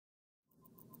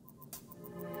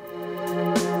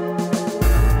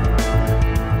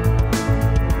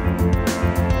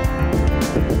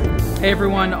Hey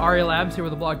everyone, Ariel Adams here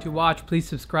with aBlogtoWatch. Please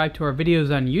subscribe to our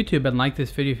videos on YouTube and like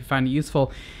this video if you find it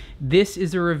useful. This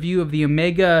is a review of the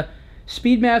Omega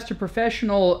Speedmaster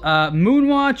Professional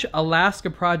Moonwatch Alaska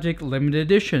Project Limited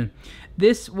Edition.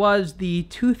 This was the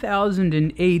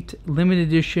 2008 limited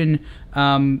edition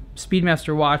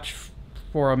Speedmaster watch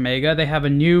for Omega. They have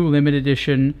a new limited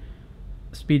edition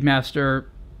Speedmaster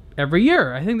every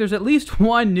year. I think there's at least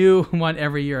one new one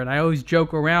every year, and I always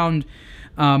joke around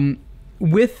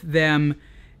with them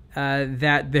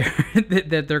that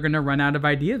they're going to run out of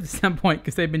ideas at some point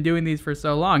because they've been doing these for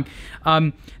so long.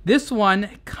 This one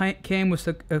came with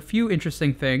a few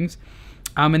interesting things,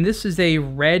 and this is a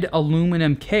red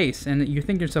aluminum case. And you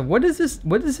think to yourself, what is this?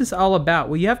 What is this all about?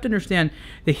 Well, you have to understand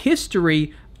the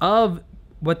history of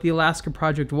what the Alaska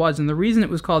Project was, and the reason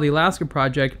it was called the Alaska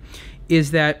Project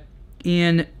is that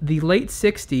in the late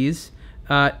 60s,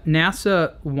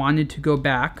 NASA wanted to go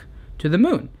back to the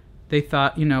moon. They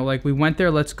thought, you know, like, we went there,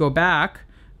 let's go back.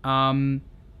 Well,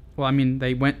 I mean,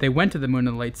 they went to the moon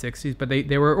in the late 60s, but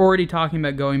they were already talking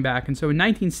about going back. And so in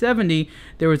 1970,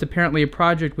 there was apparently a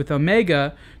project with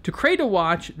Omega to create a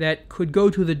watch that could go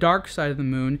to the dark side of the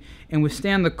moon and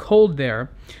withstand the cold there.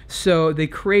 So they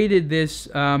created this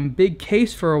big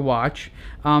case for a watch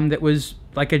that was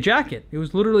like a jacket. It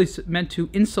was literally meant to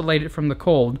insulate it from the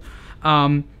cold.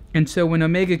 And so when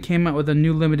Omega came out with a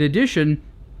new limited edition,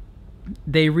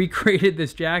 they recreated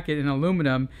this jacket in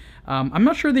aluminum. I'm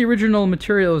not sure the original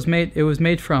material it was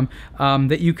made from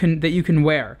that you can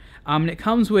wear. And it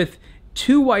comes with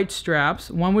two white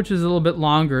straps, one which is a little bit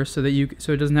longer so that it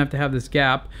doesn't have to have this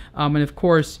gap, and of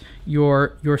course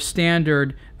your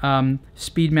standard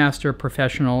Speedmaster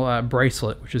Professional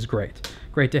bracelet, which is great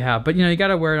to have. But you know, you got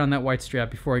to wear it on that white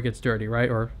strap before it gets dirty, right?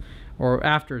 Or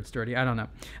after it's dirty, I don't know.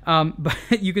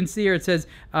 But you can see here it says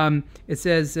it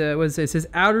says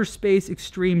outer space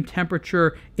extreme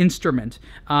temperature instrument,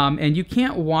 and you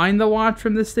can't wind the watch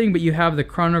from this thing, but you have the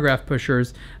chronograph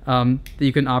pushers that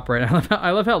you can operate.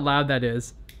 I love how loud that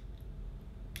is.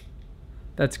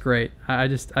 That's great.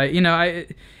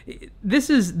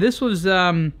 This was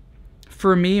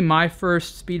for me, my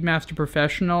first Speedmaster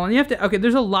Professional, and you have to, okay,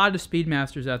 there's a lot of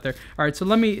Speedmasters out there. All right, so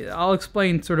I'll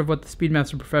explain sort of what the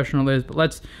Speedmaster Professional is, but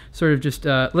let's sort of just,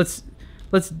 let's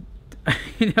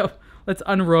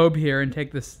unrobe here and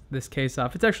take this case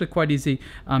off. It's actually quite easy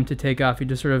to take off. You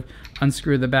just sort of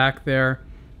unscrew the back there,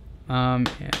 and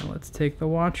let's take the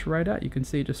watch right out. You can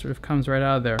see it just sort of comes right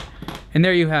out of there. And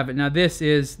there you have it. Now this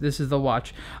is the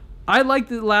watch. I like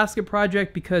the Alaska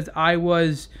Project because I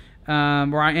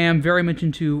am very much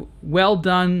into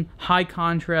well-done,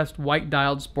 high-contrast,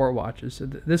 white-dialed sport watches. So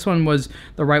this one was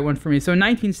the right one for me. So in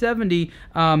 1970,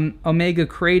 Omega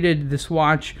created this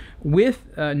watch with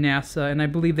NASA, and I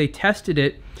believe they tested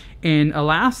it in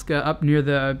Alaska, up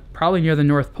near probably near the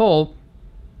North Pole,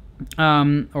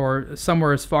 or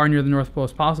somewhere as far near the North Pole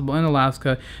as possible in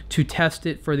Alaska, to test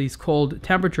it for these cold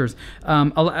temperatures.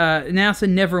 NASA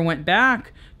never went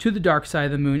back to the dark side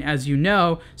of the moon, as you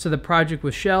know, so the project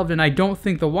was shelved, and I don't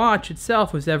think the watch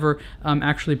itself was ever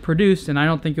actually produced, and I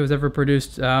don't think it was ever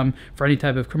produced for any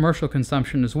type of commercial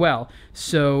consumption as well.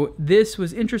 So this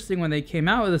was interesting when they came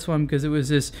out with this one, because it was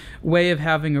this way of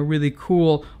having a really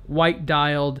cool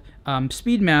white-dialed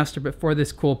Speedmaster, but for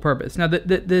this cool purpose. Now, the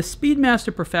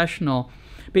Speedmaster Professional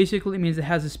basically means it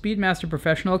has a Speedmaster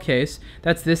Professional case.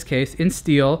 That's this case in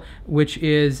steel, which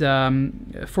is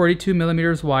 42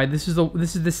 millimeters wide. This is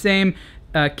the same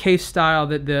case style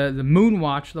that the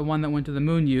Moonwatch, the one that went to the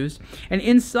moon, used. And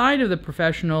inside of the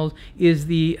Professionals is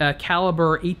the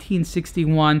caliber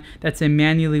 1861. That's a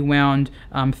manually wound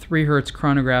 3 Hertz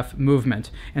chronograph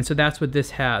movement. And so that's what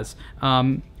this has.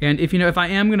 And if I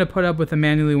am going to put up with a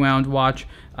manually wound watch,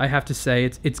 I have to say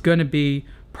it's going to be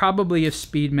probably a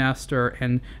Speedmaster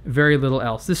and very little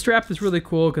else. This strap is really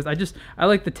cool because I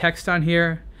like the text on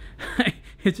here.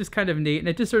 It's just kind of neat, and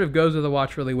it just sort of goes with the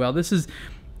watch really well. This is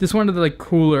one of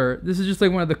the this is just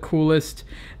like one of the coolest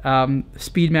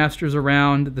Speedmasters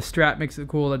around. The strap makes it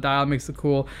cool, the dial makes it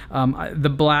cool, the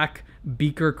black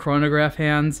beaker chronograph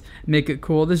hands make it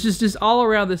cool. This is just all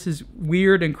around. This is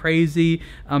weird and crazy,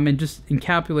 and just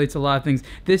encapsulates a lot of things.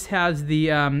 This has the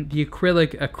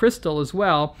acrylic crystal as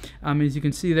well, as you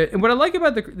can see there. And what I like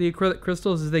about the acrylic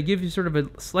crystals is they give you sort of a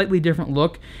slightly different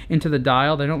look into the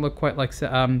dial. They don't look quite like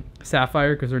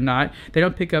sapphire, because they're not. They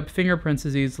don't pick up fingerprints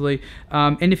as easily,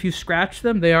 and if you scratch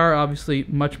them, they are obviously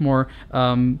much more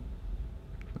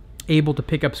able to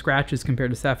pick up scratches compared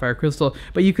to sapphire crystal,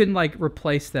 but you can like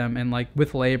replace them, and like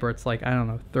with labor it's like, I don't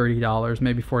know, $30,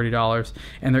 maybe $40,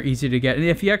 and they're easy to get. And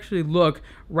if you actually look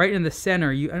right in the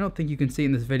center, I don't think you can see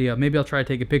in this video, maybe I'll try to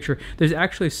take a picture, there's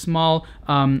actually a small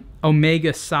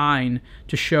omega sign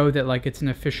to show that like it's an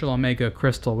official omega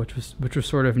crystal, which was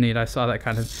sort of neat. I saw that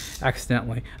kind of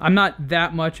accidentally. I'm not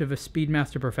that much of a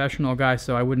Speedmaster professional guy,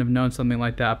 so I wouldn't have known something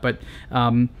like that, but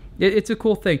it's a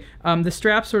cool thing. The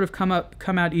straps sort of come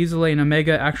out easily, and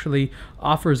Omega actually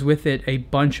offers with it a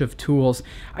bunch of tools.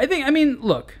 I mean,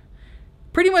 look,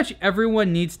 pretty much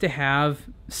everyone needs to have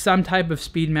some type of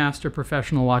Speedmaster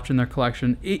professional watch in their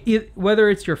collection. Whether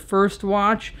it's your first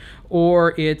watch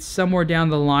or it's somewhere down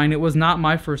the line. It was not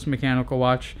my first mechanical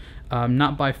watch,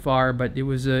 not by far, but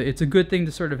it's a good thing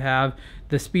to sort of have.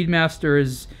 The Speedmaster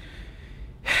is...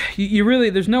 You really,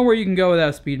 there's nowhere you can go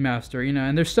without a Speedmaster, you know,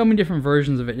 and there's so many different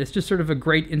versions of it. It's just sort of a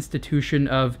great institution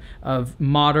of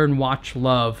modern watch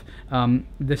love, the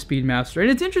Speedmaster.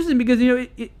 And it's interesting because, you know,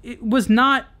 it was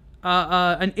not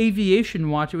an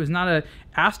aviation watch. It was not an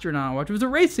astronaut watch. It was a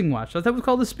racing watch. That was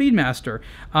called the Speedmaster.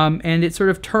 And it sort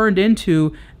of turned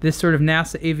into this sort of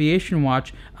NASA aviation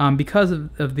watch because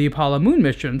of the Apollo moon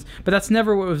missions. But that's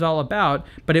never what it was all about.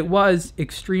 But it was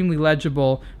extremely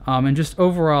legible and just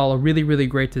overall a really, really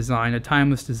great design, a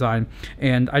timeless design.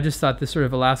 And I just thought this sort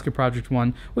of Alaska Project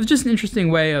one was just an interesting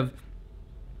way of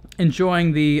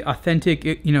enjoying the authentic,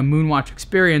 you know, Moonwatch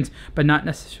experience, but not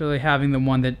necessarily having the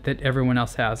one that everyone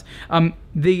else has.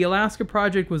 The Alaska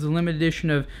Project was a limited edition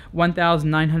of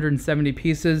 1,970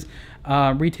 pieces.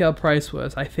 Retail price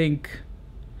was, I think,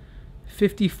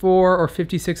 $5,400 or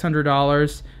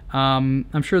 $5,600.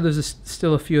 I'm sure there's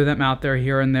still a few of them out there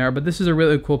here and there, but this is a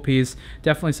really cool piece.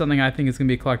 Definitely something I think is going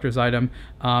to be a collector's item.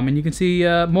 And you can see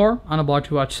more on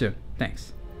aBlogtoWatch soon.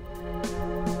 Thanks.